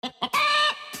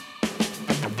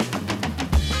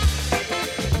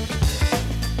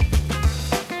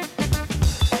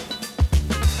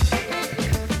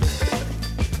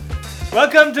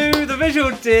Welcome to the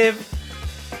Visual Div.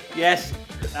 Yes,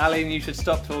 Aline, you should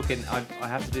stop talking. I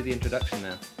have to do the introduction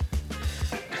now.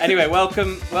 Anyway,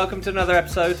 welcome to another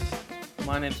episode.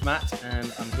 My name's Matt,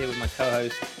 and I'm here with my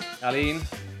co-host, Aline.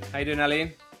 How you doing,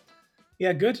 Aline?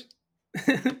 Yeah, good.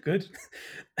 Good.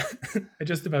 I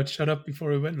just about shut up before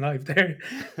we went live there,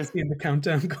 seeing the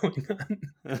countdown going on.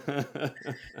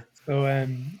 So,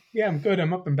 yeah, I'm good.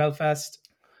 I'm up in Belfast.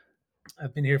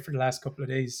 I've been here for the last couple of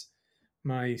days.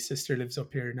 My sister lives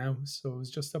up here now, so I was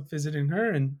just up visiting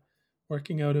her and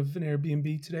working out of an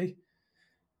Airbnb today.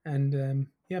 And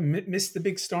yeah, missed the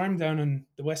big storm down on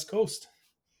the west coast.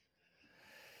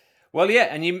 Well, yeah,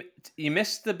 and you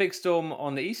missed the big storm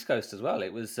on the east coast as well.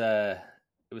 It was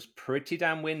pretty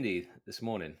damn windy this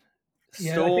morning.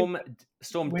 Yeah, I think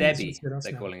Storm wind is Debbie, just with us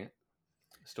they're now. calling it.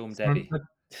 Storm Debbie.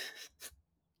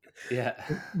 Yeah.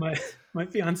 My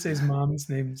fiance's mom's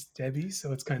name's Debbie,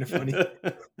 so it's kind of funny.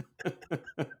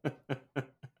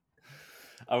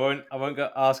 I won't go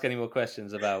ask any more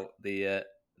questions about the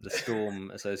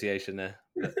storm association there.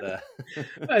 But,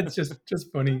 It's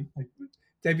just funny. Like,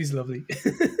 Debbie's lovely.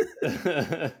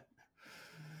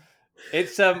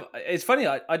 It's funny.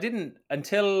 I didn't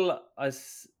until I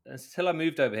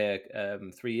moved over here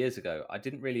 3 years ago. I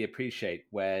didn't really appreciate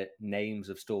where names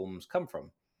of storms come from,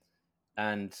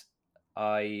 and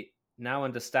I now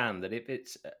understand that if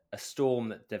it's a storm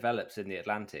that develops in the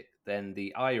Atlantic, then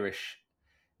the Irish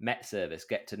Met Service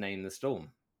get to name the storm.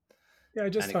 Yeah, I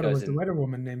just thought it was the weather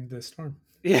woman named the storm.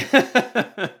 Yeah.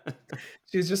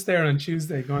 She was just there on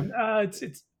Tuesday going,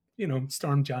 it's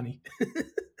Storm Johnny.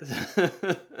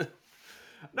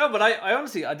 No, but I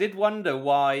honestly I did wonder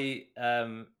why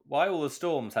all the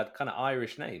storms had kind of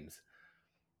Irish names.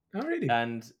 Oh, really?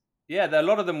 And yeah, a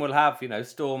lot of them will have,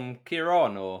 Storm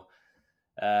Ciarán or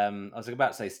I was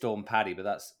about to say Storm Paddy, but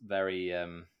that's very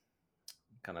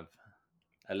kind of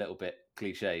a little bit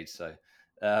cliched. So,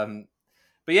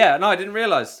 but yeah, no, I didn't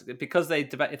realize because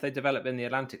if they develop in the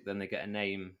Atlantic, then they get a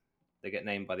name. They get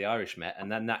named by the Irish Met,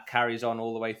 and then that carries on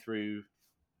all the way through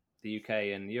the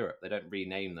UK and Europe. They don't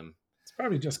rename them. It's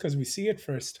probably just because we see it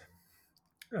first.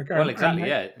 Exactly.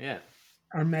 Yeah.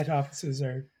 Our Met offices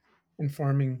are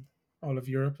informing all of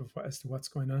Europe as to what's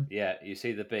going on. Yeah, you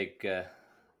see the big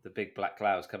black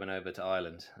clouds coming over to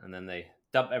Ireland, and then they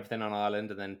dump everything on Ireland,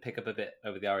 and then pick up a bit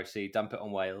over the Irish Sea, dump it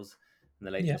on Wales and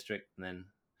the Lake District, and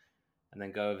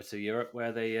then go over to Europe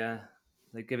where they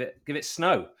give it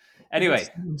snow. Anyway,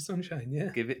 sunshine. Yeah,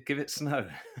 give it snow.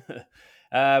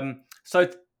 So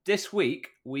this week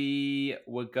we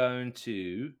were going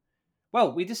to.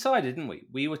 Well, we decided, didn't we?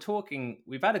 We were talking.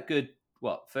 We've had a good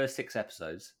first 6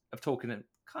 episodes of talking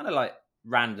kind of like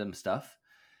random stuff,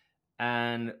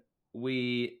 and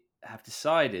we have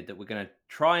decided that we're going to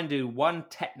try and do one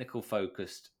technical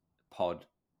focused pod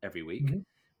every week,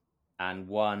 and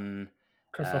one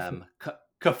kerfuffle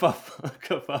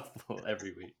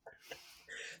every week.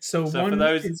 So one for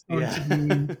those, is going to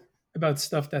be about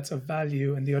stuff that's of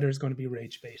value, and the other is going to be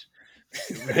rage bait.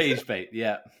 Rage bait,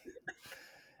 yeah.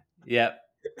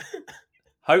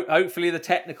 Hopefully the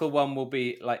technical one will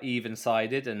be like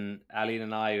even-sided, and Aline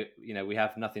and I, we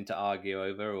have nothing to argue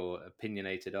over or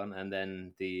opinionated on, and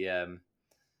then the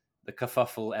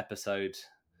kerfuffle episode.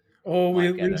 Oh,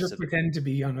 we'll just pretend to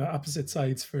be on opposite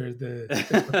sides for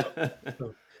the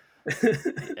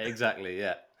Exactly,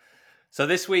 yeah. So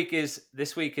this week is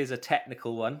a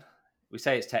technical one. We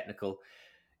say it's technical.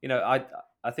 I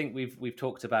think we've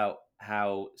talked about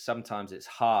how sometimes it's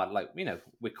hard. Like,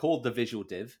 we're called the Visual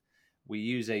Div. We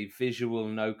use a visual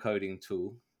no coding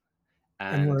tool,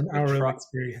 and we're an hour of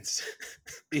experience.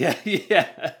 Yeah.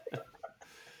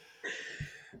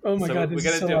 Oh my God, this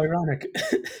is so ironic.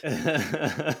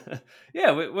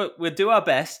 Yeah, we'll do our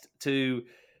best to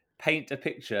paint a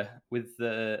picture with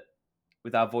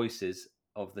our voices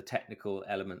of the technical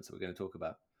elements that we're going to talk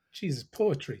about. Jesus,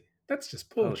 poetry. That's just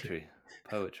poetry.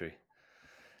 Poetry.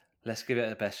 Let's give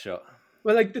it a best shot.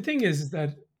 Well, like, the thing is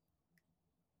that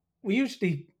we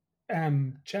usually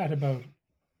chat about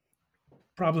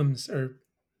problems, or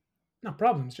not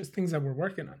problems, just things that we're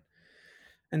working on.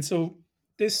 And so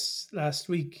this last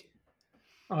week,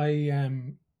 I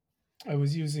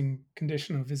was using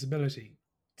conditional visibility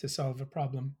to solve a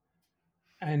problem,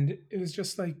 and it was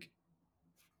just like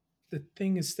the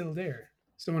thing is still there.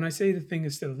 So when I say the thing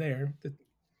is still there, that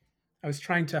I was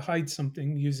trying to hide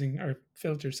something using or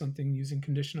filter something using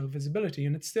conditional visibility,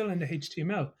 and it's still in the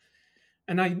HTML.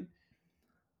 And I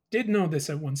did know this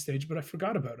at one stage, but I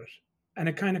forgot about it, and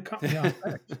it kind of caught me off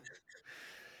guard.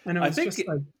 And I think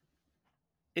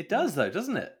it does, though,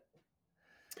 doesn't it?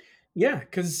 Yeah,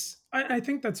 because I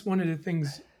think that's one of the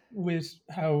things with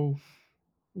how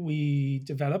we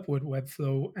develop with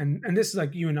Webflow, and this is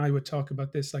like you and I would talk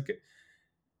about this, like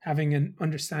having an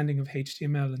understanding of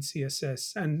HTML and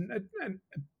CSS and a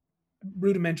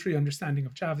rudimentary understanding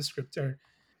of JavaScript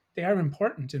they are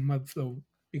important in Webflow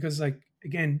because, like,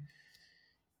 again,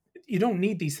 you don't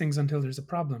need these things until there's a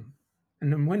problem,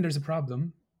 and then when there's a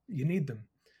problem, you need them.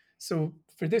 So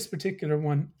for this particular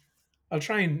one, I'll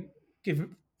try and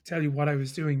tell you what I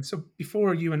was doing. So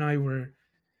before you and I were,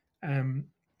 um,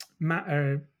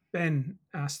 Ben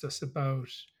asked us about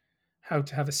how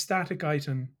to have a static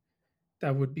item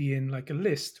that would be in like a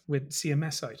list with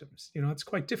CMS items. You know, it's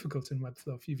quite difficult in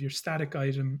Webflow. If you have your static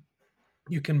item,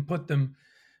 you can put them,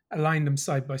 align them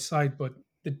side by side, but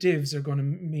the divs are going to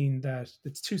mean that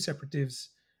it's two separate divs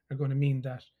are going to mean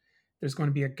that there's going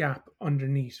to be a gap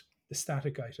underneath the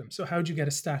static item. So how do you get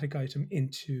a static item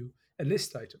into a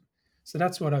list item? So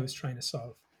that's what I was trying to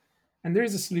solve. And there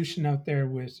is a solution out there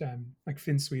with like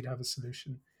FinSuite have a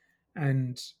solution.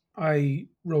 And I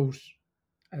wrote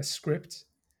a script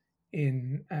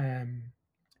in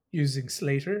using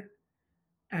Slater,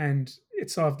 and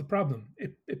it solved the problem.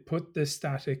 It put the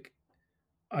static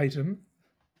item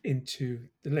into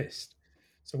the list.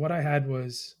 So what I had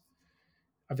was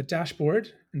I have a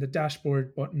dashboard, and the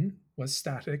dashboard button was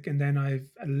static, and then I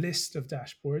have a list of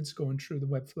dashboards going through the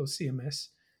Webflow CMS.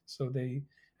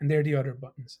 And they're the other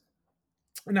buttons,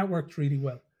 and that worked really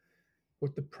well.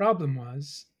 What the problem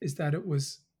was is that it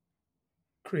was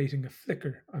creating a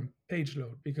flicker on page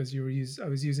load because I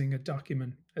was using a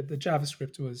document. The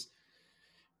JavaScript was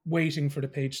waiting for the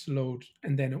page to load,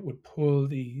 and then it would pull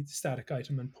the static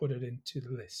item and put it into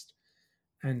the list.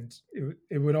 And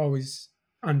it would always,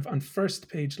 on first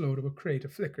page load, it would create a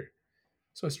flicker.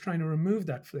 So I was trying to remove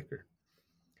that flicker.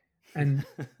 And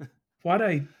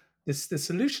the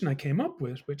solution I came up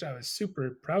with, which I was super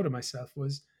proud of myself,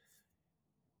 was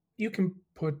you can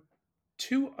put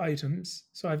two items.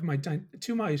 So I have my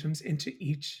two items into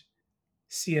each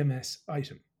CMS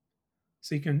item.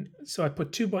 So I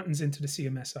put two buttons into the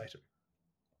CMS item.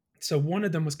 So one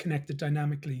of them was connected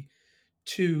dynamically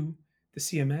to the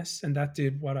CMS, and that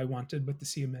did what I wanted with the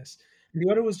CMS. And the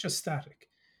other was just static.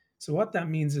 So what that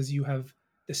means is you have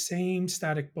the same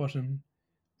static button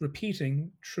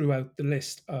repeating throughout the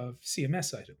list of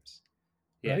CMS items,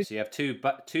 Yeah, right? so you have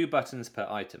two buttons per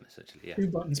item, essentially. Yeah,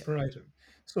 Two buttons yeah. per item.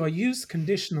 So I used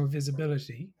conditional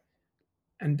visibility,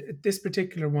 and this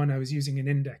particular one I was using an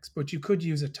index, but you could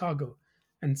use a toggle,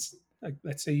 and like,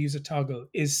 let's say use a toggle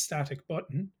is static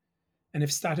button, and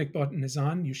if static button is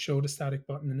on, you show the static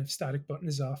button, and if static button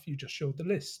is off, you just show the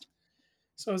list.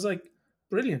 So I was like,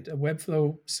 brilliant, a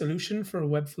Webflow solution for a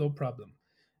Webflow problem.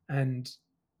 And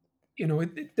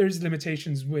there's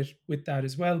limitations with that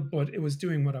as well, but it was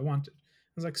doing what I wanted.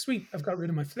 I was like, sweet, I've got rid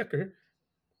of my flicker,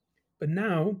 but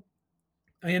now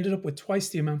I ended up with twice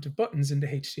the amount of buttons in the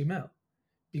HTML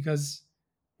because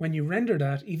when you render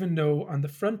that, even though on the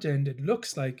front end it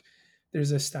looks like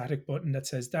there's a static button that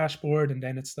says dashboard, and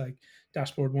then it's like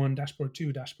dashboard 1, dashboard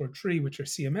 2, dashboard 3, which are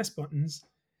CMS buttons,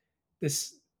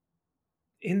 this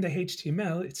in the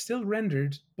HTML, it's still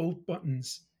rendered both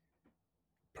buttons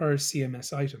per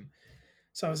CMS item.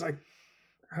 So I was like,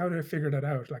 how do I figure that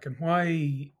out? Like, and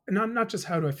why? Not just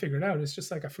how do I figure it out? It's just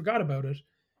like I forgot about it.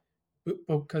 But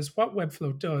because what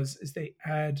Webflow does is they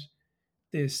add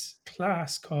this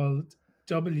class called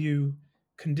W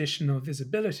conditional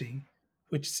visibility,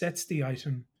 which sets the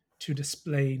item to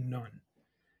display none.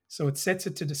 So it sets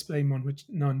it to display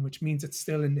none, which means it's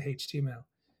still in the HTML.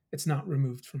 It's not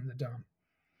removed from the DOM.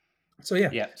 So yeah.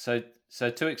 Yeah. So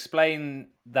to explain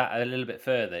that a little bit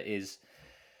further is,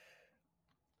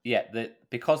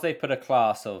 because they put a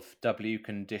class of W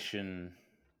condition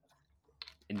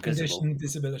invisible,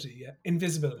 Invisibility.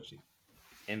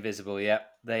 invisible. Yeah,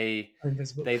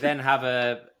 Invisible. they then have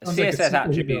a Sounds like a CSS superhero.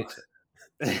 attribute.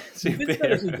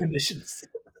 Invisibility Superhero. conditions.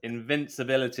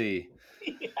 Invincibility.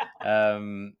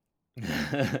 Yeah.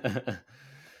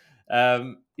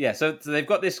 Yeah, so they've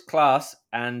got this class,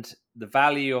 and the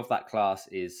value of that class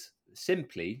is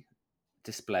simply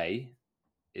display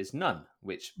is none,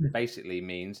 which basically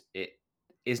means it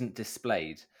isn't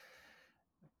displayed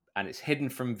and it's hidden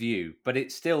from view, but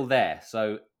it's still there.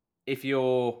 So if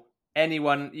you're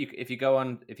if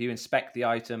you inspect the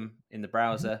item in the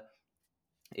browser,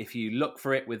 if you look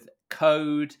for it with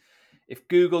code, if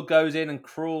Google goes in and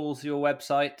crawls your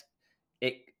website,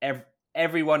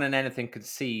 everyone and anything can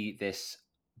see this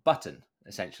button,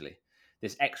 essentially,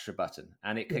 this extra button,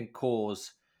 and it can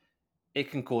cause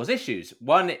issues.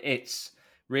 One, it's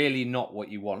really not what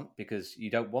you want because you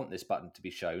don't want this button to be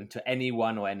shown to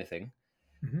anyone or anything.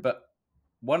 Mhm. But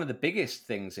one of the biggest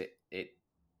things it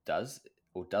does,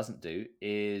 or doesn't do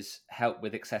is help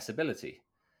with accessibility. Yeah.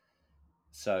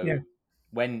 So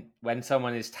when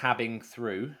someone is tabbing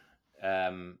through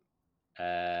um,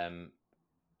 um,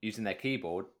 using their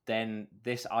keyboard, then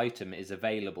this item is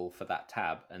available for that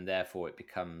tab, and therefore it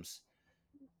becomes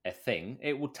a thing.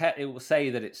 It will say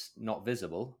that it's not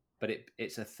visible, but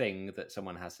it's a thing that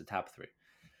someone has to tab through.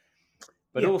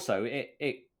 But Yeah. also,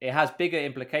 it has bigger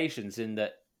implications in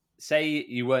that, say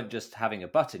you weren't just having a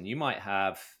button, you might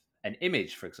have an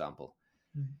image, for example,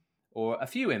 Mm. or a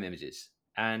few images,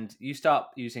 and you start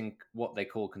using what they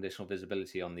call conditional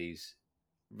visibility on these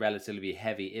relatively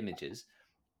heavy images.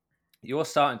 You're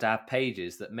starting to have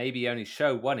pages that maybe only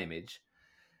show one image,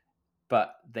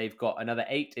 but they've got another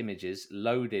 8 images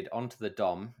loaded onto the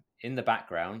DOM in the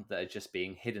background that are just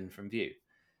being hidden from view.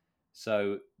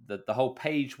 So the whole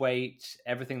page weight,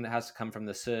 everything that has to come from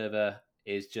the server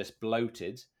is just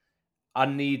bloated,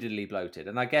 unneededly bloated.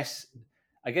 And I guess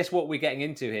what we're getting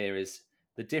into here is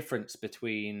the difference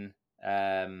between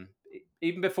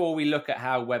even before we look at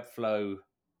how Webflow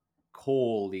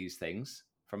call these things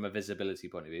from a visibility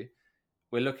point of view,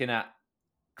 we're looking at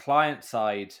client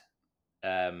side,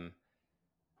 I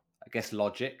guess,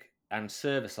 logic and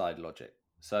server side logic.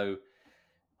 So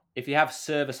if you have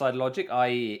server side logic,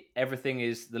 i.e.,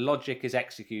 the logic is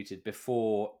executed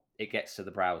before it gets to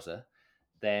the browser,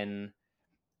 then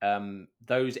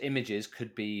those images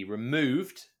could be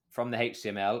removed from the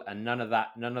HTML, and none of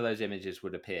those images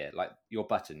would appear. Like your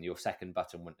second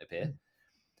button wouldn't appear.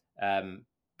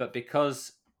 But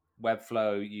because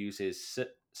Webflow uses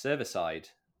server side,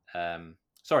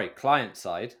 client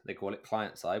side, they call it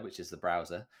client side, which is the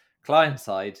browser, Mm. client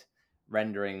side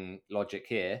rendering logic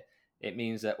here, it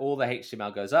means that all the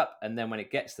HTML goes up, and then when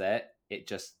it gets there,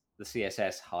 the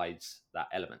CSS hides that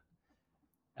element.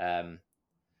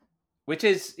 Which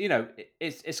is,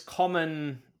 it's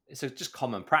common. It's just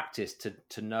common practice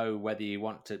to know whether you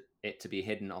want it to be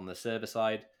hidden on the server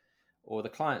side or the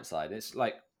client side. It's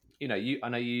like, I know you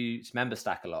use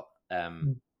MemberStack a lot,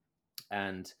 Mm.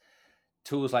 and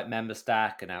tools like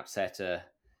MemberStack and Outsetter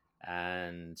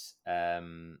and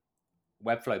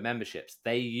Webflow memberships,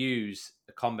 they use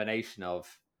a combination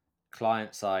of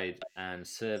client side and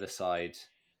server side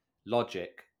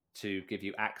logic to give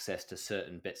you access to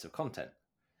certain bits of content,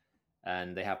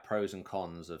 and they have pros and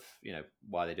cons of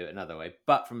why they do it another way.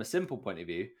 But from a simple point of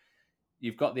view,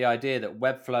 you've got the idea that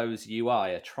Webflow's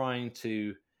UI are trying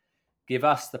to give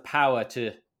us the power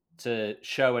to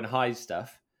show and hide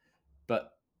stuff,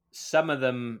 but some of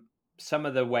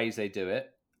the ways they do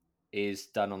it is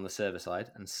done on the server side,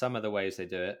 and some of the ways they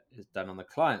do it is done on the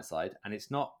client side, and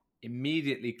it's not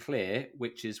immediately clear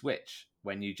which is which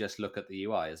when you just look at the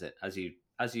UI, is it? As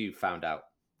you found out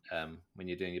when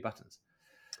you're doing your buttons.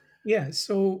 Yeah.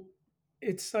 So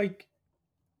it's like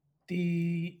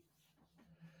the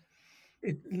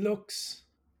it looks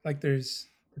like the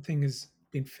thing is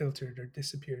being filtered or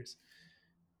disappears,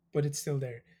 but it's still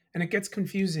there. And it gets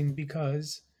confusing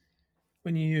because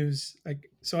when you use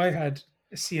so I had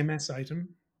a CMS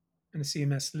item and a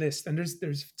CMS list, and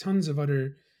there's tons of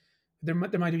other. There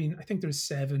might have been, I think there's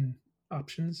 7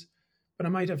 options, but I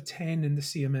might have 10 in the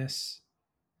CMS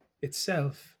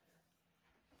itself,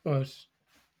 but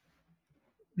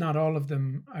not all of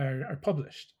them are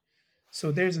published.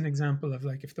 So there's an example of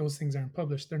like if those things aren't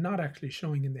published, they're not actually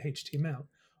showing in the HTML.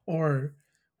 Or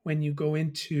when you go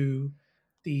into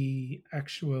the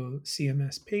actual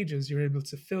CMS pages, you're able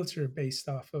to filter based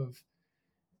off of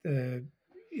the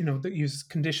that use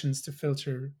conditions to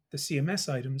filter the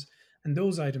CMS items, and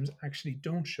those items actually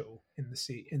don't show in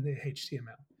the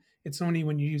HTML. It's only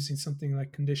when you're using something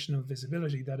like conditional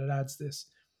visibility that it adds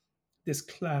this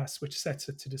class which sets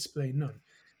it to display none.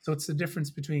 So it's the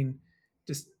difference between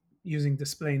just using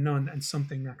display none and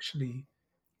something actually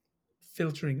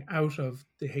filtering out of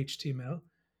the HTML.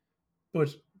 But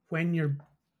when you're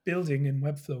building in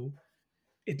Webflow,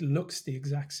 it looks the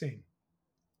exact same.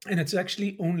 And it's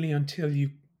actually only until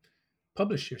you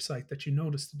publish your site that you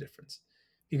notice the difference.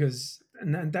 Because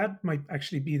and that might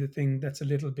actually be the thing that's a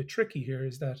little bit tricky here,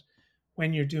 is that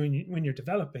when you're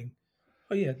developing,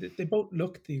 oh yeah, they both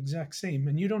look the exact same,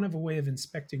 and you don't have a way of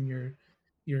inspecting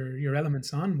your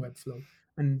elements on Webflow.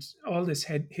 And all this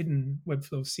hidden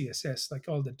Webflow CSS, like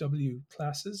all the W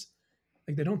classes,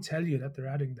 like they don't tell you that they're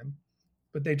adding them,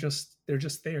 but they're just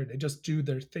there. They just do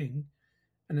their thing,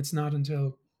 and it's not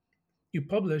until you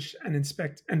publish and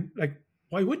inspect, and like,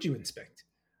 why would you inspect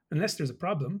unless there's a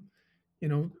problem?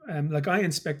 Like I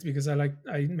inspect because I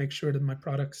make sure that my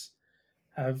products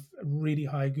have a really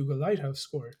high Google Lighthouse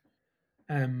score.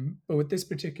 But with this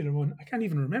particular one, I can't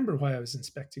even remember why I was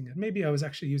inspecting it. Maybe I was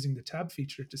actually using the tab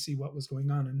feature to see what was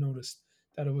going on and noticed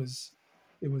that it was.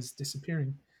 it was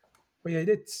disappearing. But yeah,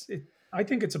 I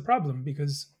think it's a problem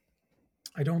because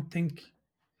I don't think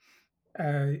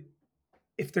uh,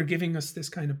 if they're giving us this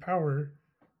kind of power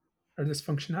or this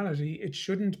functionality, it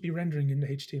shouldn't be rendering in the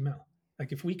HTML.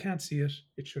 Like if we can't see it,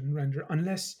 it shouldn't render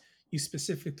unless you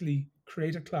specifically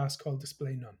create a class called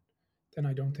display none. Then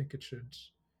I don't think it should.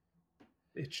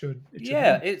 It should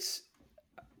Yeah, render. it's.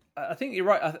 I think you're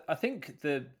right. I think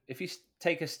if you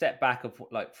take a step back of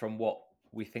like from what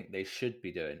we think they should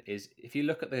be doing is if you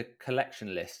look at the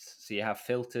collection lists, so you have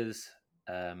filters,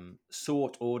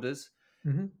 sort orders,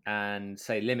 Mm-hmm. and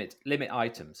say limit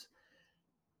items.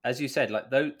 As you said, like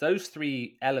those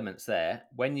three elements there.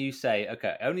 When you say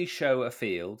okay, only show a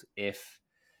field if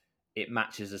it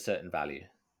matches a certain value,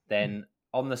 then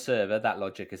on the server that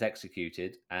logic is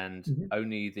executed, and Mm-hmm.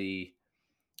 only the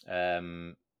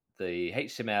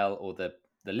HTML or the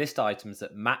list items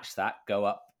that match that go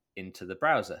up into the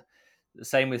browser. The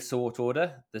same with sort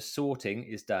order. The sorting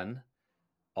is done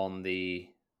on the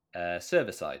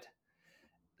server side.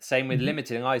 Same with Mm-hmm.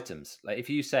 limiting items. Like if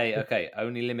you say, okay,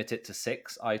 only limit it to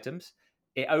 6 items,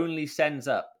 it only sends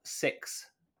up 6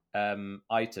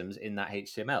 items in that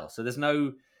HTML. So there's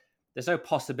no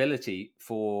possibility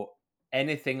for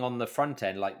anything on the front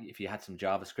end. Like if you had some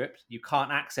JavaScript, you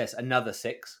can't access another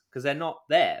 6 because they're not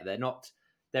there.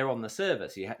 They're on the server.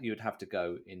 So you would have to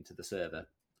go into the server,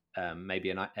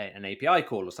 maybe an API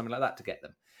call or something like that to get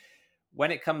them.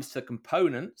 When it comes to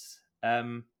components,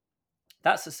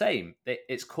 that's the same.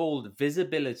 It's called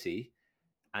visibility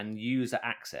and user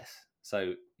access.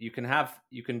 So you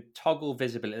can toggle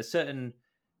visibility. There's certain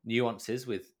nuances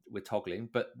with toggling,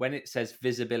 but when it says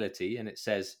visibility and it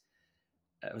says,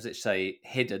 was it say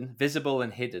hidden, visible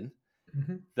and hidden,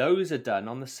 Mm-hmm. those are done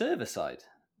on the server side.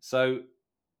 So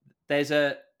there's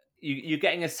you're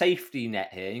getting a safety net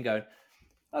here. You go,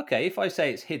 okay, if I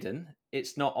say it's hidden,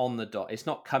 it's not on the dot. It's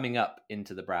not coming up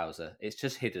into the browser. It's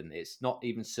just hidden. It's not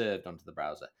even served onto the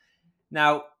browser.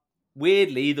 Now,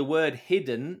 weirdly, the word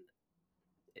hidden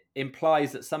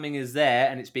implies that something is there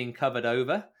and it's being covered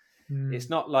over. It's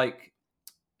not like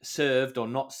served or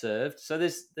not served. So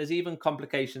there's even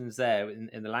complications there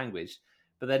in the language.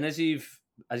 But then as you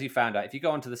found out, if you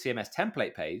go onto the CMS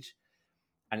template page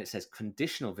and it says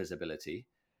conditional visibility,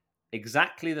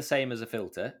 exactly the same as a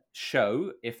filter,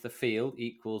 show if the field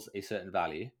equals a certain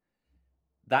value,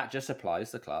 that just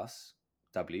applies the class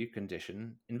W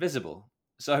condition invisible.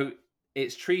 So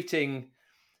it's treating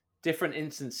different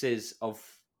instances of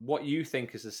what you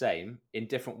think is the same in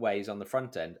different ways on the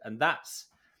front end. And that's,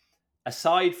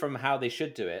 aside from how they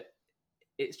should do it,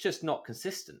 it's just not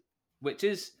consistent, which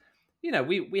is,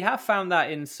 we have found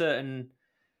that in certain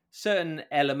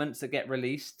elements that get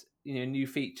released, new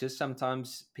features,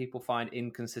 sometimes people find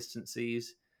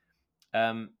inconsistencies.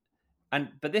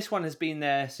 But this one has been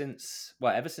there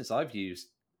ever since I've used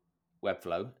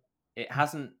Webflow. It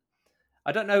hasn't.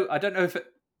 I don't know if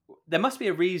there must be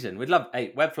a reason. We'd love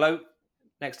Webflow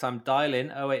next time. Dial in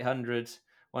 0800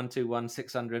 121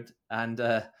 600, and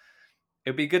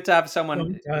it'd be good to have someone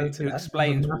Don't dial to who that. I will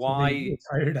explains massively why. get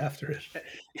tired after it.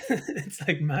 It's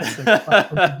like max, like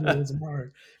 €500 an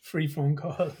hour, free phone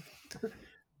call.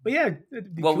 But yeah,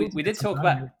 it'd be Well, cool to we get did some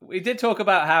talk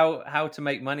about value. how to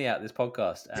make money out of this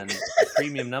podcast, and a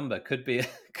premium number could be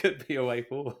a way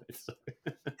forward. So,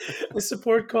 A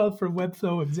support call for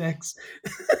Webflow execs.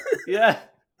 yeah,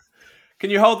 can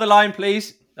you hold the line,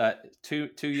 please?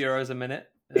 €2 a minute.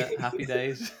 Happy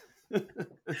days.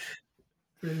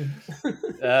 Brilliant.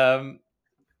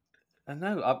 I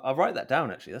know. I'll write that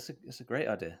down. Actually, that's a great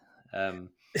idea. Yeah,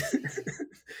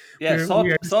 We are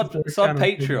a support sod channel for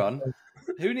Patreon. Webflow.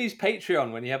 Who needs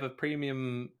Patreon when you have a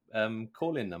premium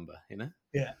call-in number?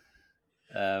 Yeah.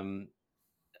 Um,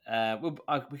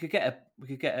 we could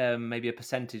get maybe a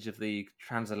percentage of the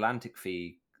transatlantic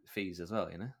fees as well.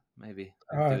 Maybe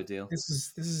we could do a deal.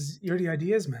 You're the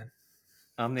ideas, man.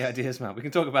 I'm the ideas man. We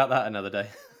can talk about that another day.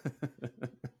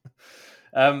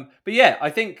 But yeah, I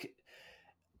think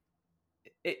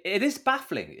it is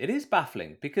baffling. It is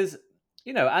baffling because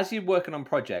as you're working on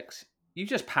projects, you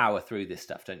just power through this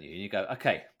stuff, don't you? And you go,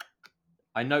 okay,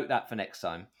 I note that for next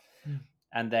time.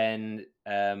 And then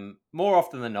more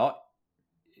often than not,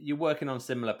 you're working on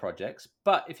similar projects.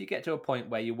 But if you get to a point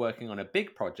where you're working on a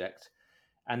big project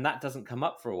and that doesn't come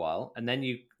up for a while, and then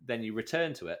you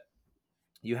return to it,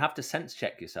 you have to sense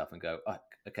check yourself and go, oh,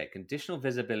 okay, conditional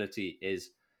visibility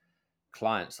is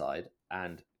client side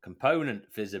and component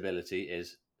visibility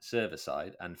is server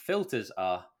side and filters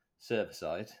are server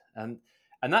side. And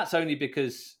that's only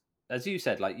because, as you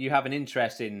said, like you have an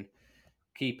interest in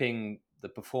keeping the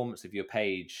performance of your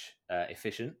page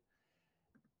efficient,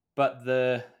 but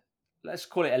the let's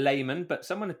call it a layman, but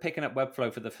someone picking up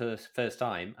Webflow for the first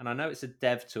time, and I know it's a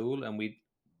dev tool, and we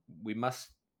must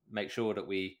make sure that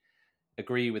we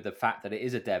agree with the fact that it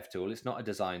is a dev tool. It's not a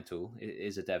design tool. It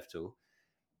is a dev tool.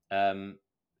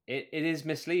 It is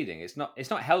misleading. It's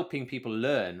not helping people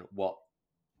learn what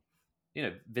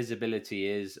visibility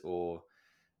is, or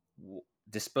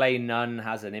display none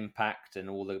has an impact, and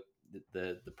all the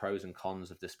pros and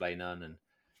cons of display none,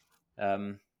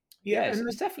 and Yeah, it's, and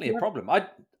it's definitely a yeah, problem.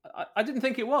 I didn't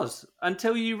think it was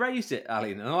until you raised it,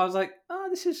 Aline, and I was like, oh,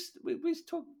 this is we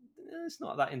talk. It's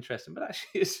not that interesting, but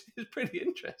actually, it's pretty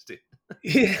interesting.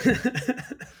 yeah.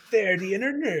 There, the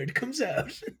inner nerd comes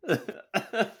out.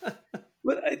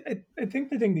 Well, I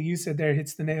think the thing that you said there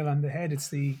hits the nail on the head. It's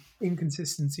the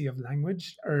inconsistency of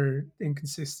language or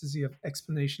inconsistency of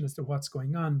explanation as to what's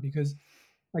going on. Because,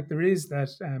 like, there is that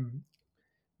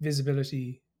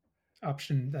visibility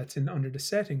option that's in under the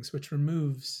settings, which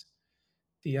removes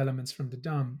the elements from the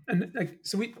DOM. And like,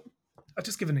 so I'll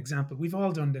just give an example. We've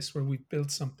all done this where we've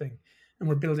built something and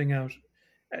we're building out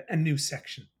a new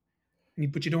section,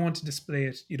 but you don't want to display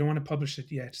it. You don't want to publish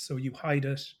it yet, so you hide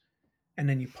it and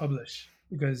then you publish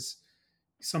because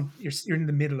you're in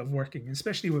the middle of working,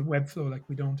 especially with Webflow. Like,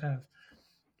 we don't have,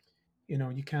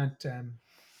 you can't.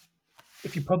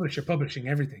 If you publish, you're publishing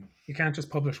everything. You can't just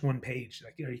publish one page,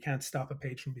 like, you can't stop a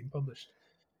page from being published.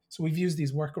 So we've used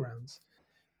these workarounds,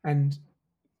 and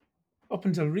up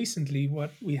until recently,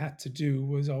 what we had to do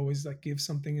was always like give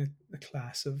something a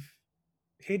class of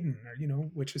hidden, or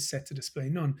which was set to display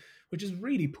none, which is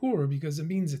really poor because it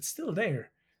means it's still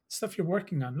there, stuff you're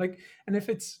working on. Like, and if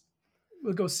it's,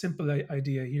 we'll go simple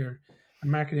idea here, a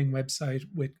marketing website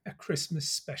with a Christmas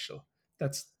special.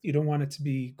 That's, you don't want it to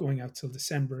be going out till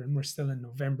December, and we're still in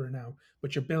November now,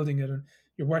 but you're building it and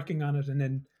you're working on it, and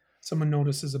then someone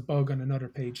notices a bug on another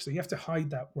page, so you have to hide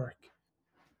that work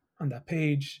on that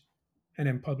page and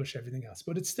then publish everything else.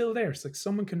 But it's still there. It's like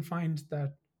someone can find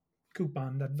that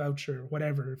coupon, that voucher,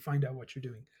 whatever, find out what you're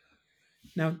doing.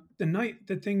 Now,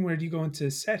 the thing where you go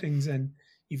into settings and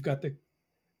you've got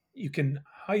you can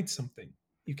hide something.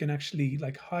 You can actually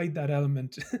like hide that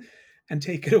element and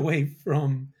take it away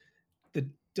from the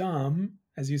DOM.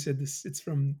 As you said, it's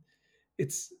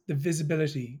the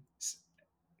visibility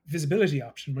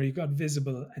option where you got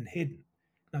visible and hidden.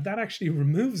 Now that actually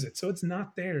removes it, so it's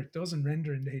not there. It doesn't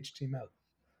render in the HTML.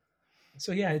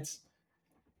 So yeah, it's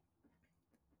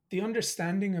the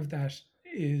understanding of that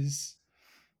is,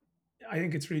 I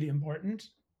think it's really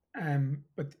important.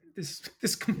 But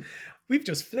we've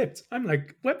just flipped. I'm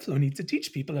like, Webflow needs to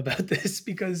teach people about this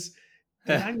because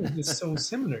the language is so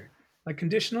similar. Like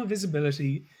conditional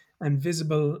visibility and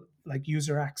visible, like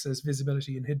user access,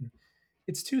 visibility, and hidden.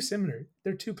 It's too similar.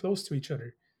 They're too close to each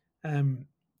other. Um,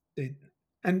 they,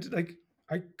 and like,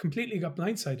 I completely got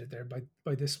blindsided there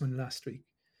by this one last week.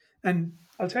 And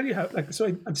I'll tell you how. Like,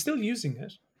 so I'm still using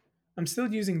it. I'm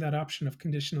still using that option of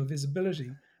conditional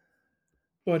visibility,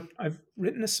 but I've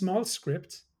written a small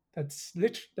script that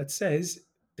says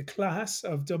the class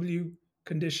of W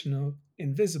conditional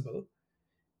invisible.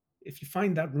 If you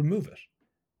find that, remove it.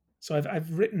 So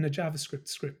I've written a JavaScript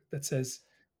script that says,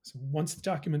 so once the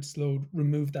document is load,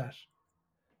 remove that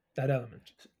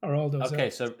element or all those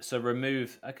Okay, elements. so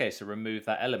remove. Okay, so remove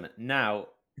that element. Now,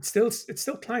 It's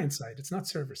still client side. It's not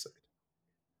server side.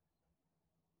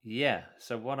 yeah.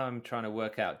 So what I'm trying to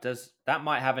work out, does that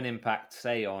might have an impact,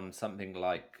 say, on something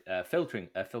like filtering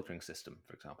a filtering system,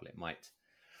 for example. It might,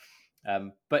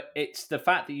 but it's the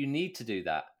fact that you need to do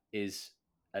that is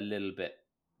a little bit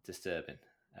disturbing.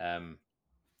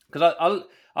 Because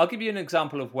I'll give you an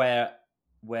example of where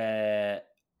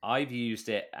I've used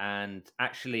it, and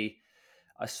actually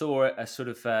I saw a sort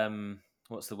of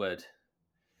what's the word?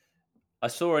 I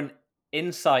saw an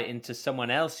insight into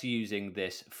someone else using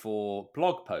this for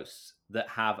blog posts that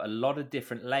have a lot of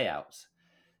different layouts.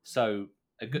 So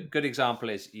a Mhm. good example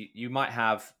is you might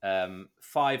have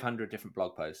 500 different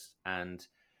blog posts, and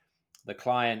the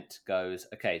client goes,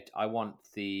 okay, I want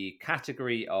the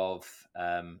category of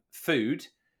food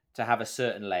to have a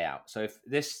certain layout. So if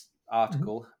this Mhm.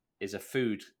 article is a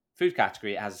food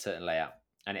category, it has a certain layout,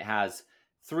 and it has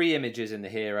 3 images in the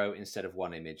hero instead of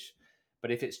 1 image. But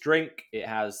if it's drink, it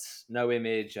has no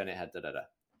image and it had da da da.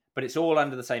 But it's all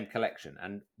under the same collection,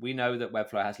 and we know that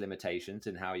Webflow has limitations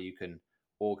in how you can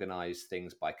organize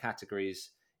things by categories.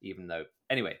 Even though,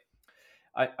 anyway,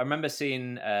 I remember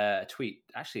seeing a tweet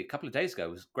actually a couple of days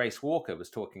ago. Was Grace Walker was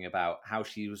talking about how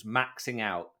she was maxing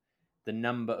out the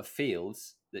number of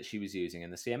fields that she was using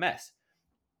in the CMS,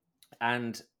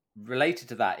 and related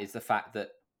to that is the fact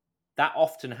that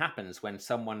often happens when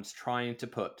someone's trying to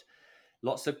put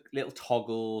lots of little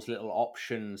toggles, little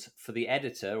options for the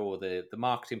editor or the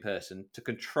marketing person to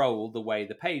control the way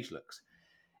the page looks.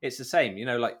 It's the same,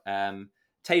 like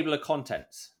table of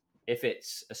contents. If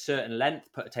it's a certain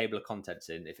length, put a table of contents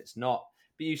in. If it's not,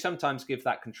 but you sometimes give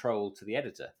that control to the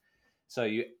editor. So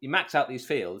you max out these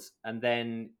fields, and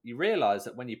then you realize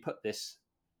that when you put this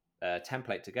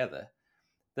template together,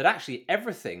 that actually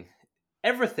everything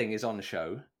is on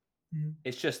show. Mm.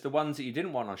 It's just the ones that you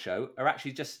didn't want on show are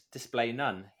actually just display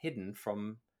none, hidden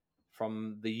from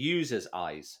the user's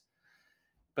eyes.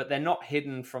 But they're not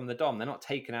hidden from the DOM. They're not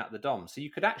taken out of the DOM. So you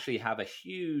could actually have a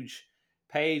huge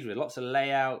page with lots of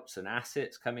layouts and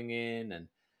assets coming in,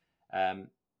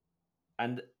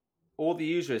 and all the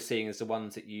user is seeing is the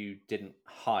ones that you didn't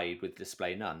hide with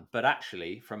display none. But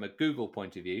actually, from a Google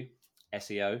point of view,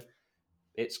 SEO,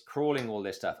 it's crawling all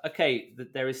this stuff. Okay,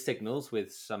 there is signals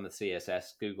with some of the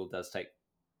CSS. Google does take,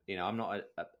 I'm not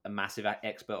a massive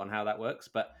expert on how that works,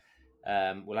 but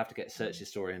we'll have to get a search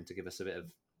historian to give us a bit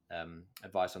of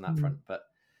advice on that front. But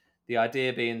the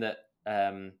idea being that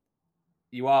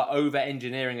you are over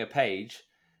engineering a page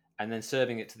and then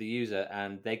serving it to the user,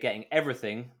 and they're getting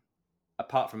everything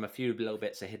apart from a few little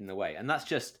bits are hidden away. And that's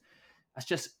just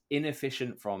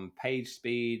inefficient from page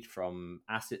speed, from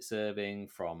asset serving,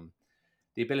 from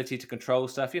the ability to control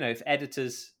stuff. If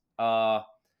editors are,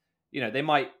 they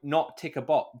might not tick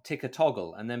a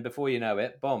toggle, and then before you know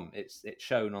it, boom, it's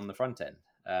shown on the front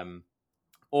end.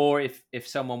 Or if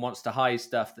someone wants to hide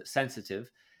stuff that's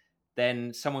sensitive,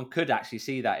 then someone could actually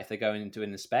see that if they're going into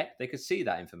an inspect, they could see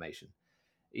that information,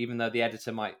 even though the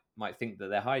editor might think that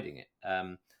they're hiding it.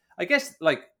 I guess,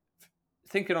 like,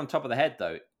 thinking on top of the head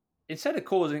though, instead of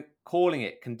calling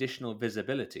it conditional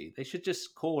visibility, they should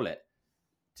just call it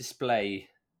display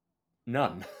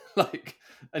none.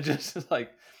 And just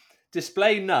like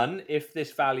display none if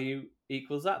this value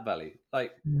equals that value.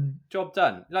 Job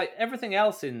done. Like everything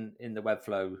else in the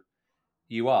Webflow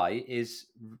UI is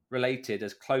related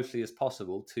as closely as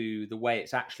possible to the way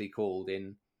it's actually called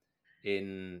in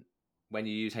when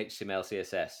you use HTML,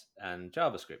 CSS, and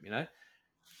JavaScript.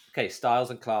 Okay,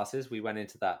 styles and classes, we went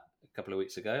into that a couple of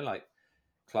weeks ago. Like,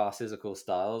 classes are called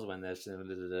styles when there's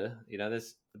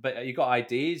but you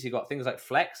got IDs, you got things like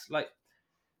flex. Like,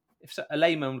 if a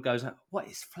layman goes, what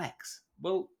is flex?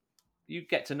 Well, you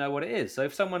get to know what it is. So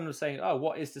if someone was saying, oh,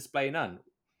 what is display none,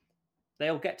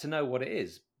 they'll get to know what it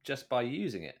is just by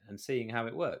using it and seeing how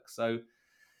it works. So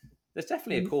there's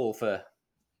definitely a call for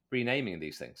renaming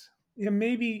these things. Yeah,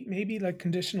 maybe like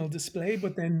conditional display,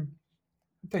 but then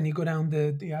you go down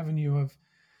the avenue of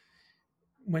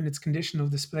when it's conditional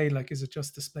display, like, is it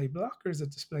just display block or is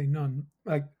it display none?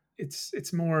 Like,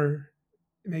 it's more,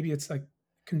 maybe it's like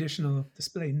conditional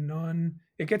display none.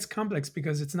 It gets complex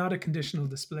because it's not a conditional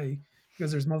display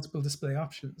because there's multiple display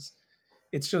options.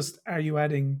 It's just, are you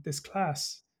adding this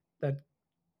class that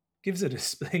gives it a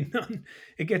display none?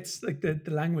 It gets like the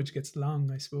language gets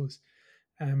long, I suppose.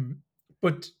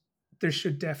 But there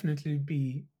should definitely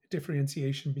be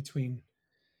differentiation between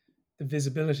the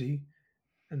visibility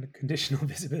and the conditional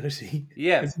visibility.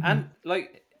 Yeah, and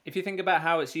like if you think about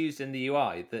how it's used in the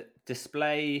UI, that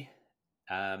display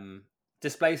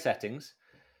settings,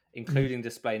 including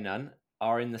display none,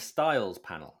 are in the styles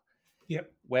panel.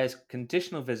 Yep. Whereas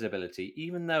conditional visibility,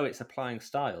 even though it's applying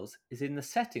styles, is in the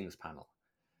settings panel.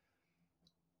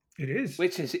 It is.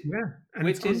 Which is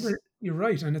you're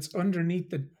right, and it's underneath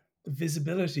the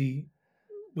visibility,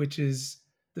 which is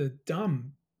the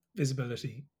DOM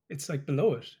visibility. It's like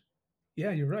below it.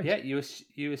 Yeah, you're right. Yeah,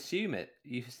 you assume it.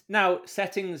 Now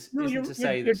settings isn't to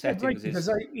say you're that dead right, settings because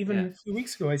is a few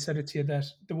weeks ago I said it to you that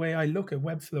the way I look at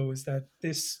Webflow is that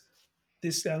this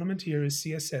element here is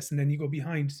CSS, and then you go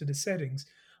behind to the settings.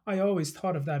 I always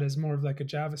thought of that as more of like a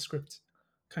JavaScript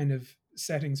kind of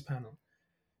settings panel.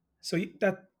 So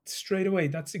that straight away,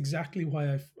 that's exactly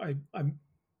why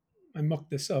I mucked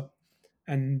this up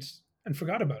and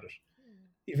forgot about it.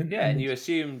 and you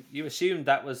assumed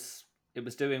that it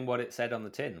was doing what it said on the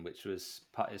tin, which was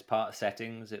part of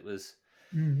settings. It was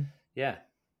yeah.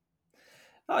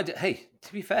 Oh, hey,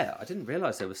 to be fair, I didn't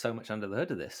realize there was so much under the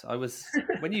hood of this. I was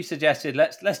when you suggested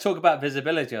let's talk about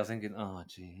visibility, I was thinking, oh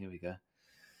gee, here we go.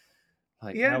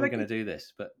 Like, how are we going to do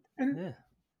this? But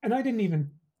and I didn't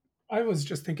even. I was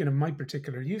just thinking of my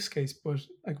particular use case, but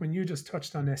like when you just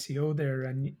touched on SEO there,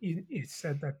 and you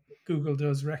said that Google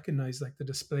does recognize like the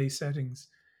display settings,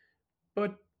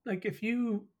 but like if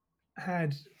you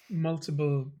had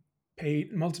multiple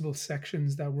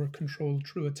sections that were controlled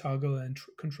through a toggle and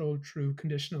controlled through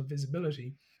conditional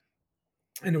visibility,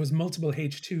 and there was multiple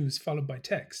H2s followed by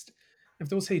text, if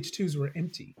those H2s were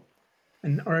empty,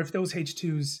 or if those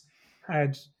H2s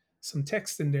had some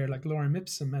text in there like lorem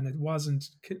ipsum, and it wasn't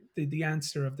the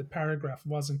answer of the paragraph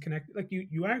wasn't connected, like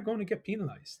you are going to get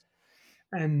penalized.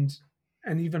 And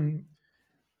even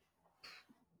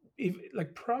if,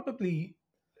 like, probably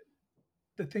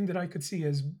the thing that I could see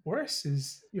as worse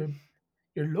is your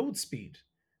load speed.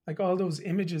 Like all those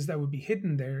images that would be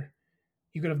hidden there,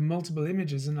 you could have multiple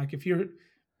images, and like if you're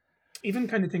even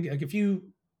kind of thinking, like if you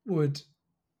would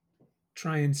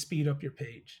try and speed up your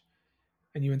page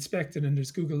and you inspect it and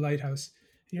there's Google Lighthouse,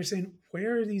 and you're saying,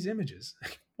 where are these images?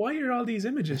 Why are all these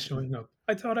images showing up?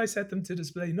 I thought I set them to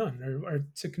display none, or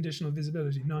to conditional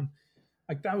visibility none.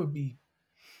 Like that would be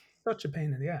such a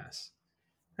pain in the ass.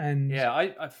 And Yeah,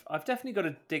 I've definitely got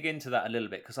to dig into that a little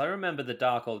bit, because I remember the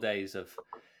dark old days of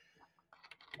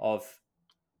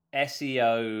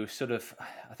SEO sort of,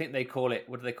 I think they call it,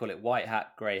 what do they call it? White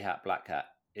hat, grey hat, black hat.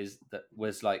 Is that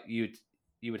was like you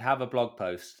would have a blog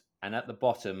post, and at the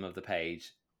bottom of the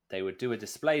page they would do a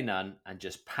display none and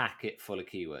just pack it full of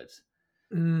keywords.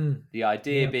 The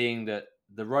idea being that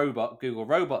the Google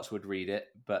robots would read it,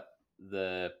 but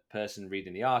the person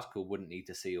reading the article wouldn't need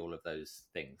to see all of those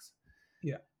things.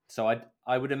 Yeah. So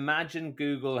I would imagine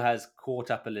Google has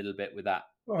caught up a little bit with that.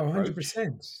 Oh, approach.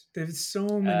 100%. There's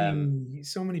so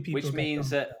many people. Which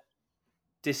means that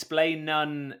display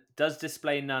none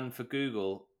for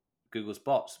Google's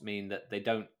bots mean that they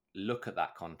don't look at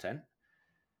that content.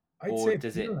 I'd or say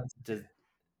does it?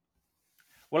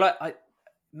 Well,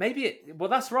 maybe it. Well,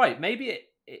 that's right. Maybe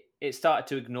it started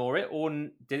to ignore it, or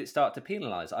did it start to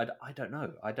penalize? I don't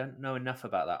know. I don't know enough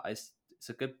about that. It's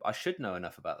a good. I should know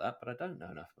enough about that, but I don't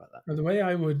know enough about that. Now, the way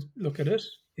I would look at it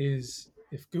is,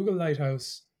 if Google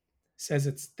Lighthouse says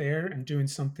it's there and doing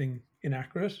something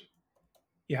inaccurate,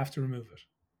 you have to remove it,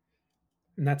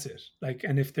 and that's it. Like,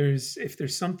 and if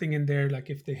there's something in there, like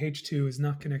if the H2 is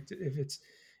not connected,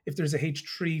 if there's a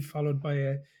H3 followed by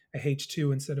a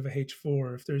H2 instead of a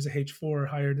H4, if there's a H4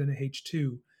 higher than a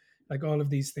H2, like all of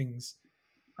these things,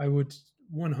 I would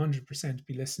 100%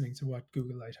 be listening to what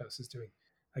Google Lighthouse is doing.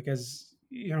 Like, as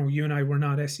you know, you and I were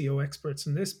not SEO experts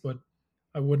in this, but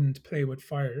I wouldn't play with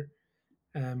fire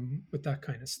with that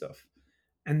kind of stuff.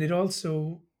 And it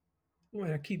also,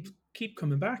 well, I keep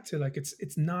coming back to, like,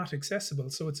 it's not accessible,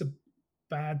 so it's a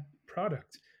bad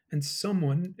product, and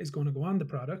someone is going to go on the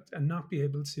product and not be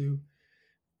able to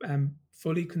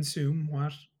fully consume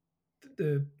what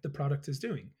the product is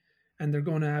doing, and they're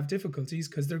going to have difficulties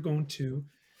because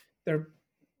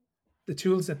the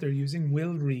tools that they're using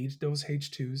will read those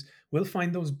H2s, will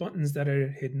find those buttons that are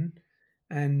hidden,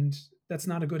 and that's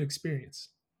not a good experience.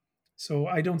 So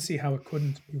I don't see how it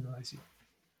couldn't penalize you.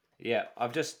 Yeah, I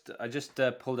just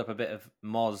pulled up a bit of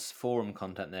Moz forum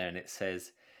content there, and it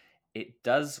says it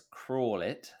does crawl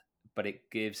it, but it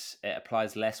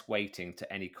applies less weighting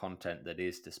to any content that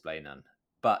is display none.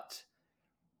 But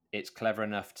it's clever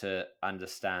enough to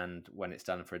understand when it's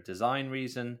done for a design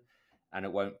reason, and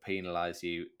it won't penalize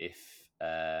you if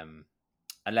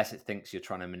unless it thinks you're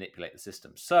trying to manipulate the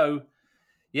system. So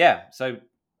yeah, so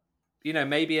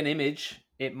maybe an image,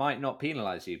 it might not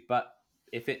penalize you, but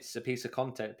if it's a piece of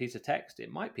content, a piece of text,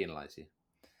 it might penalize you.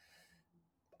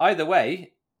 Either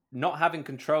way, not having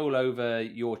control over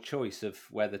your choice of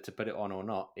whether to put it on or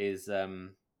not is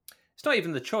it's not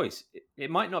even the choice.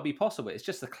 It might not be possible. It's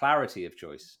just the clarity of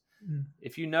choice.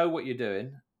 If you know what you're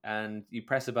doing and you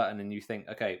press a button and you think,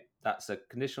 okay, that's a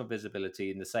conditional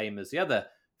visibility and the same as the other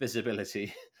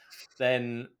visibility,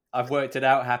 then I've worked it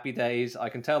out. Happy days. I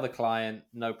can tell the client,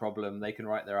 no problem. They can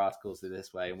write their articles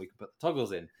this way and we can put the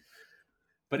toggles in.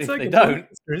 But it's if like they don't,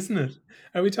 isn't it?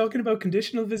 Are we talking about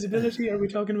conditional visibility? Are we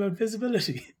talking about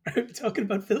visibility? Are we talking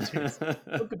about filters?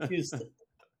 I'm confused.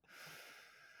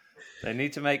 They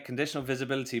need to make conditional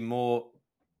visibility more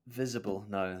visible.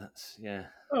 No, that's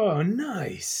Oh,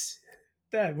 nice.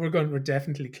 That we're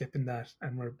definitely clipping that,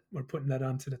 and we're putting that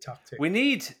onto the top tick. We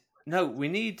need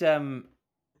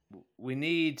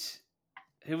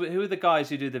who are the guys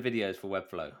who do the videos for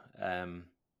Webflow?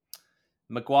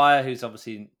 Maguire,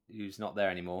 who's not there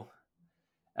anymore.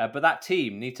 But that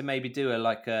team need to maybe do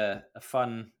a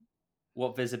fun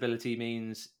what visibility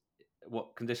means,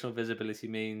 what conditional visibility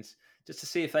means, just to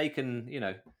see if they can,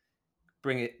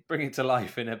 bring it to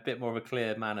life in a bit more of a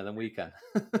clear manner than we can.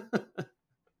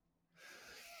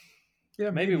 Yeah,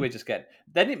 maybe we just get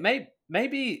then it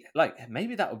maybe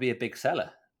that would be a big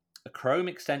seller, a Chrome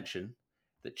extension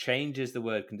that changes the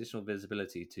word conditional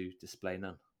visibility to display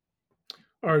none.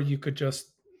 Or you could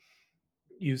just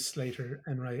use Slater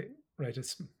and write a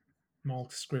small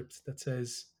script that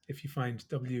says, if you find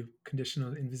W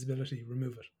conditional invisibility,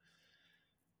 remove it.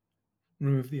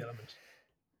 Remove the element.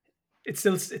 It's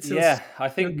still yeah, I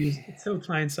think it's still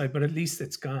client side, but at least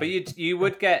it's gone. But you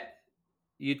would get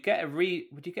You'd get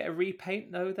would you get a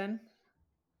repaint though then?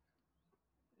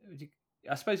 Would you,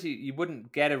 I suppose you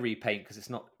wouldn't get a repaint because it's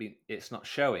not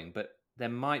showing, but there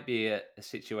might be a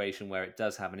situation where it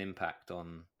does have an impact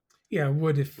on. Yeah, it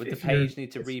would Would the if you're page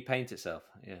need to repaint itself?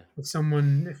 Yeah.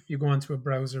 if you go onto a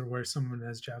browser where someone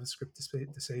has JavaScript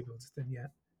disabled, then yeah,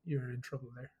 you're in trouble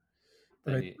there.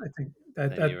 But Then you I think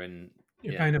that then you're in.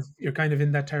 you're Yeah. kind of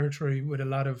in that territory with a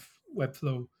lot of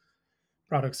Webflow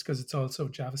products because it's also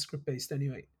JavaScript based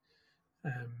anyway.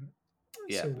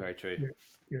 Yeah. So Very true.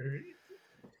 you're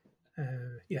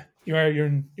yeah, you're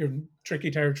in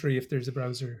tricky territory if there's a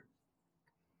browser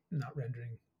not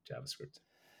rendering JavaScript.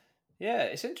 Yeah,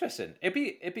 it's interesting.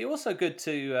 It'd be also good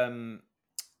to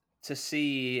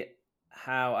see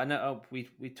how I know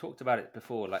we talked about it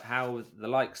before, like how the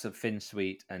likes of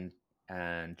FinSuite and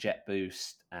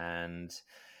JetBoost and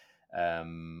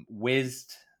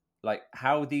Wizzed, like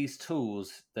how these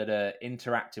tools that are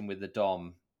interacting with the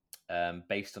DOM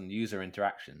based on user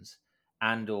interactions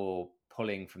and or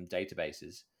pulling from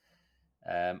databases.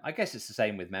 I guess it's the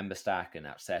same with MemberStack and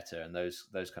AppSetter and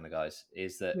those kind of guys.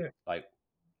 Is that Yeah. like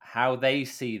how they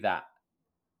see that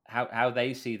how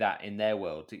they see that in their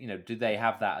world? You know, do they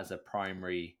have that as a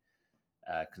primary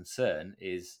concern?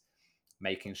 Is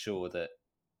making sure that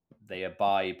they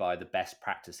abide by the best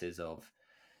practices of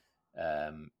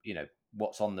you know,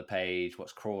 what's on the page,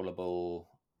 what's crawlable,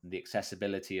 the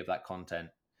accessibility of that content,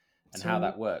 and how So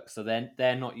that works. So then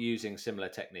they're not using similar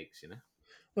techniques, you know.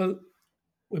 well,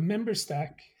 with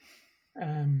MemberStack,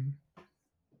 um,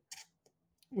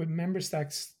 with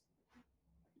MemberStacks,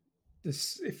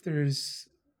 this if there's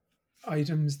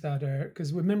items that are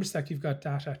because with MemberStack you've got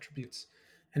data attributes,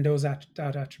 and those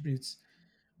data attributes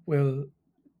will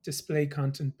display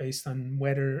content based on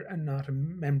whether or not a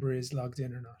member is logged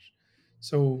in or not.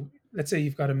 So let's say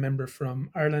you've got a member from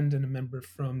Ireland and a member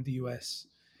from the US.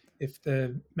 If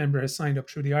the member has signed up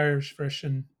through the Irish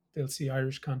version, they'll see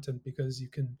Irish content because you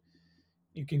can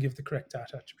give the correct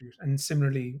data attribute. And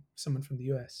similarly, someone from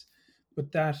the US.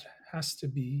 But that has to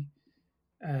be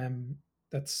um,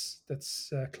 that's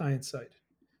client side.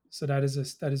 So that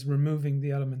is removing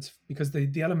the elements because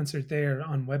the elements are there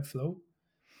on Webflow,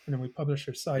 and then we publish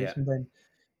our Yeah, site, and then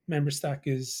MemberStack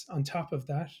is on top of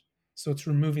that. So it's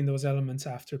removing those elements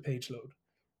after page load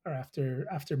or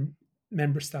after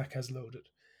MemberStack has loaded.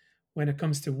 When it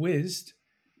comes to Wiz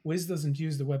doesn't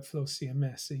use the Webflow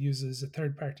CMS. It uses a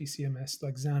third-party CMS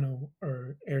like Xano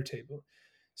or Airtable.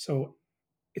 So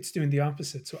it's doing the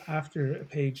opposite. So after a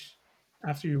page,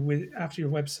 after your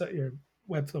website, your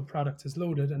Webflow product is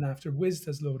loaded, and after Wiz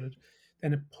has loaded,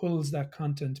 then it pulls that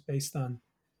content based on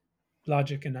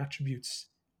logic and attributes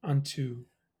onto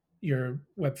your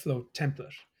Webflow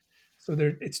template. So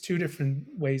there, it's two different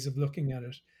ways of looking at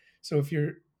it. So if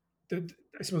you're,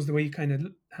 I suppose the way you kind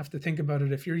of have to think about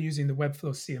it, if you're using the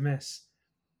Webflow CMS,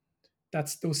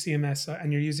 that's those CMS,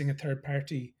 and you're using a third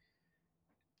party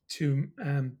to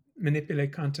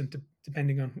manipulate content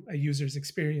depending on a user's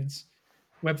experience.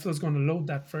 Webflow is going to load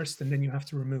that first, and then you have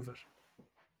to remove it.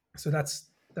 So that's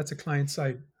a client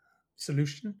side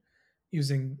solution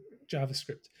using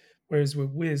JavaScript. Whereas with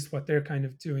Wiz, what they're kind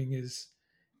of doing is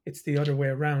it's the other way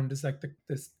around. Is like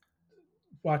this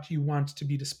what you want to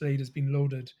be displayed is being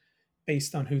loaded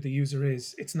based on who the user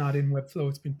is. It's not in Webflow.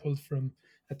 It's been pulled from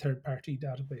a third party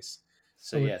database.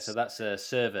 so So yeah, so it's that's a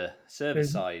server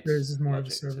side there's is more of a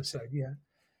logic. server side. Yeah.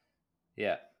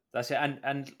 Yeah, that's it.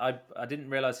 And I didn't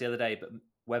realize the other day, but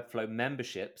Webflow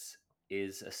memberships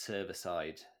is a server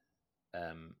side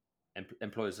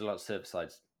employs a lot of server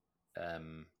side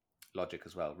um, logic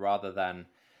as well, rather than,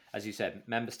 as you said,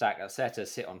 MemberStack, etc.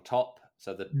 sit on top,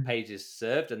 so the Mm. page is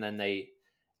served and then they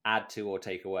add to or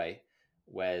take away,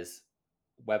 whereas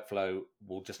Webflow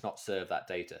will just not serve that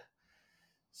data.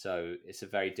 So it's a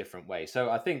very different way. So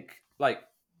I think like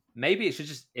maybe it should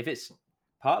just, if it's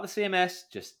part of the CMS,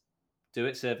 just do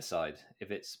it server side.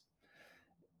 If it's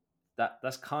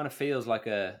that's kind of feels like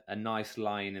a nice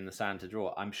line in the sand to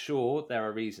draw. I'm sure there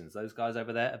are reasons. Those guys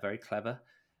over there are very clever.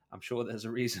 I'm sure there's a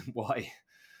reason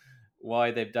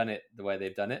why they've done it the way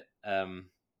they've done it.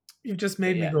 You've just But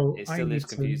made me yeah, go, it I still is need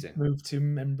to confusing. move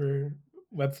to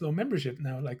Webflow membership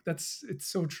now. Like it's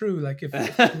so true. Like if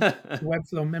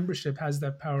Webflow membership has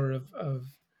that power of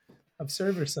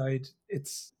server side, it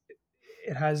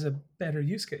has a better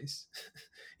use case.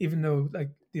 Even though like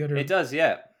the It other does,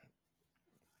 yeah.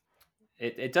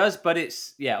 It does, but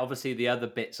it's yeah. Obviously, the other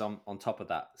bits on top of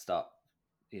that start.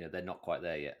 You know, they're not quite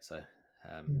there yet. So,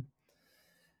 Hmm.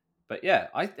 but yeah,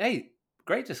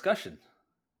 great discussion,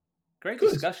 Good.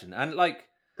 and like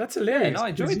That's Yeah, no, hilarious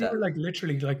I because enjoyed you were that. like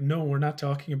literally like, no, we're not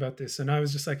talking about this. And I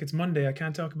was just like, it's Monday. I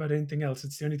can't talk about anything else.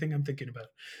 It's the only thing I'm thinking about.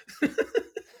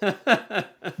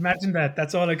 Imagine that.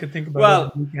 That's all I could think about over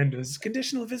Well, the weekend was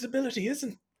conditional visibility,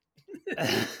 isn't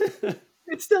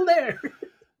it's still there.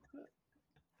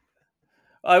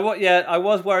 I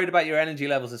was worried about your energy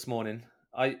levels this morning.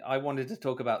 I wanted to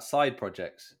talk about side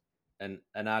projects, and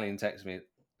Alien texted me,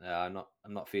 I'm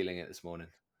not feeling it this morning.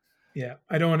 Yeah,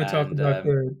 I don't want to talk And about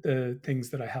the things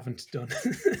that I haven't done.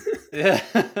 yeah.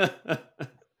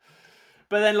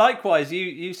 But then likewise,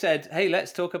 you said, "Hey,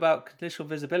 let's talk about conditional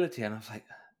visibility," and I was like,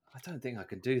 "I don't think I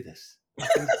can do this. I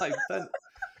can like don't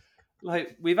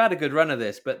like we've had a good run of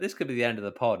this, but this could be the end of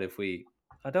the pod if we.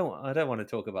 I don't want to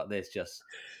talk about this just.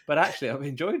 But actually, I've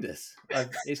enjoyed this.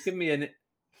 It's given me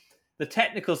the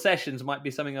technical sessions might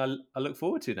be something I look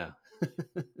forward to now.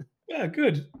 Yeah,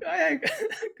 good.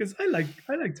 Because I like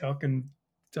talking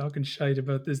shite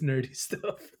about this nerdy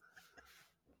stuff.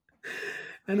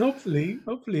 And hopefully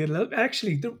it'll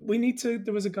actually. We need to.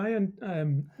 There was a guy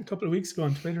on a couple of weeks ago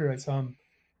on Twitter. I saw him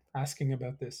asking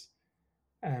about this.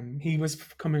 He was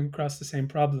coming across the same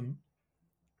problem,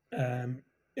 and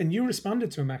you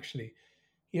responded to him actually.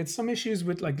 He had some issues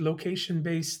with like location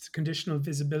based conditional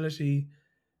visibility,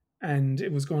 and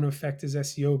it was going to affect his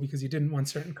SEO because he didn't want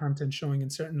certain content showing in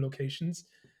certain locations.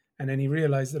 And then he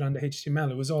realized that on the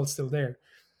HTML, it was all still there.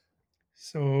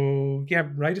 So, yeah,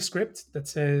 write a script that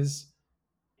says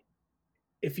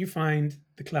if you find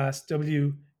the class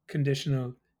W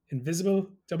conditional invisible,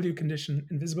 W condition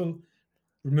invisible,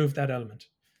 remove that element.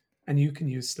 And you can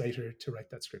use Slater to write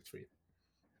that script for you.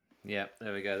 Yeah,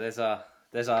 there we go. There's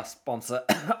our sponsor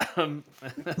coming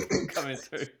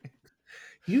through.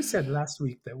 You said last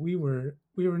week that we were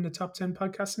in the top 10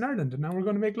 podcasts in Ireland, and now we're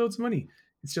going to make loads of money.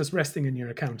 It's just resting in your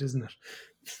account, isn't it?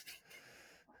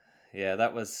 Yeah,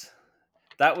 that was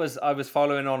I was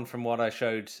following on from what I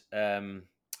showed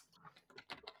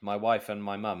my wife and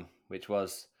my mum, which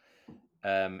was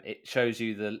it shows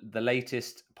you the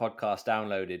latest podcast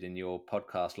downloaded in your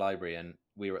podcast library, and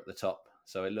we were at the top,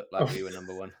 so it looked like Oh, we were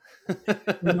number one.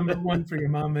 we're number one for your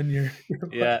mom and your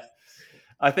wife. Yeah,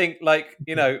 I think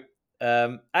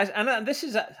and this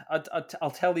is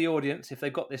I'll tell the audience if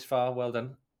they've got this far, well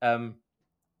done.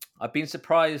 I've been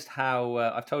surprised how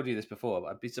I've told you this before, but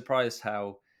I've been surprised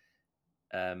how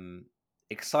um,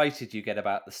 excited you get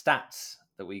about the stats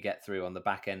that we get through on the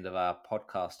back end of our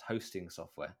podcast hosting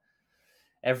software.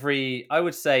 I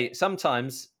would say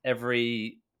sometimes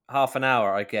every half an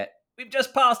hour, I get, we've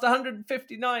just passed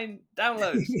 159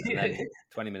 downloads. And then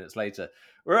 20 minutes later,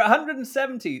 we're at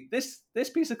 170. This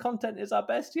piece of content is our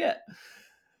best yet.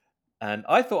 And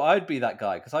I thought I'd be that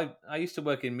guy because I used to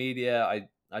work in media.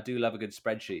 I do love a good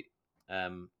spreadsheet.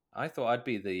 I thought I'd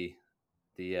be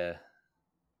the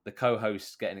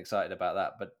co-host getting excited about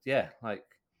that. But yeah, like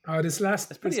Oh, it's pretty this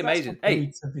last amazing. couple of Hey,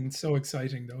 weeks have been so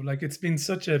exciting though. Like it's been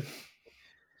such a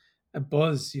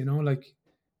buzz,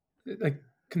 like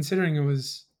considering it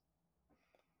was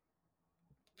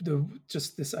the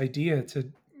just this idea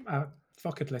to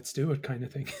fuck it, let's do it kind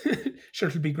of thing. Sure,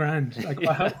 it'll be grand. Like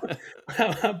wow,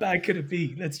 how bad could it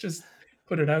be? Let's just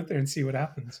put it out there and see what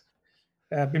happens.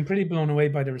 I've been pretty blown away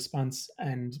by the response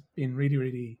and been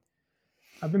really.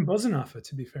 I've been buzzing off it.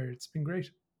 To be fair, it's been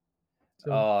great.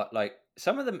 So, like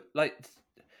some of them, like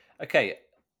okay,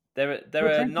 there well,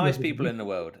 are thank you nice people everybody. in the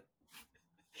world.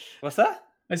 What's that?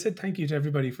 I said thank you to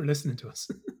everybody for listening to us.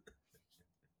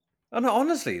 Oh no,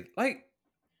 honestly, like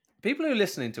people who are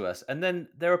listening to us, and then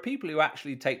there are people who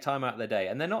actually take time out of their day,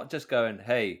 and they're not just going,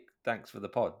 "Hey, thanks for the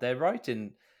pod." They're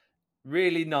writing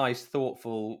really nice,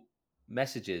 thoughtful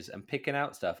messages and picking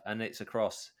out stuff, and it's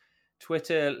across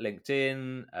Twitter,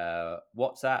 LinkedIn,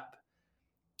 WhatsApp,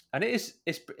 and it's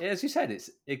as you said,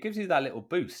 it gives you that little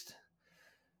boost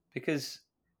because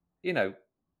you know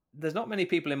there's not many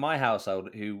people in my household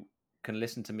who can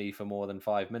listen to me for more than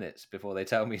 5 minutes before they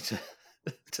tell me to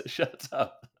to shut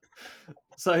up.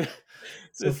 So to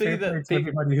So see fair play that to people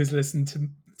everybody who's listened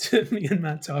to me and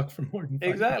Matt talk for more than 5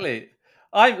 minutes. exactly,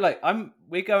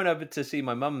 we're going over to see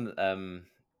my mum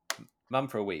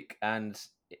for a week, and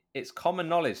it's common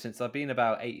knowledge since I've been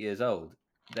about 8 years old.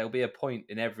 There'll be a point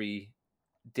in every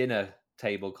dinner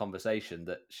table conversation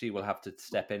that she will have to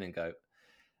step in and go,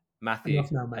 Matthew,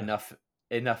 Enough now, Matt.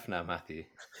 enough now, Matthew.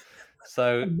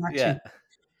 So And Matt, yeah,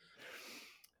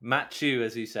 Matthew,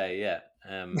 as you say, yeah,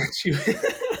 you.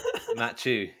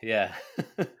 Matthew, yeah,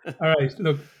 All right,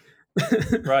 look.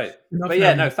 right. Enough But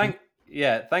yeah, now, no,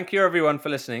 Matthew. thank you everyone for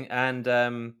listening. And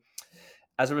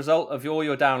as a result of all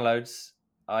your downloads,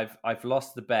 I've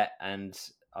lost the bet, and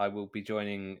I will be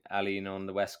joining Aline on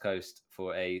the West Coast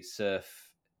for a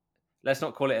surf let's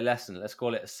not call it a lesson. Let's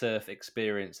call it a surf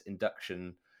experience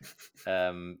induction,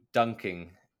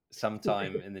 dunking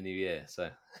sometime in the new year. So,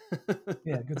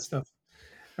 Yeah, good stuff.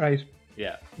 Right.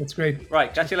 yeah. That's great.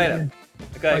 Right. Catch you later.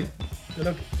 Bye. Okay. Good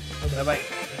luck. Bye-bye. Bye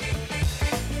bye.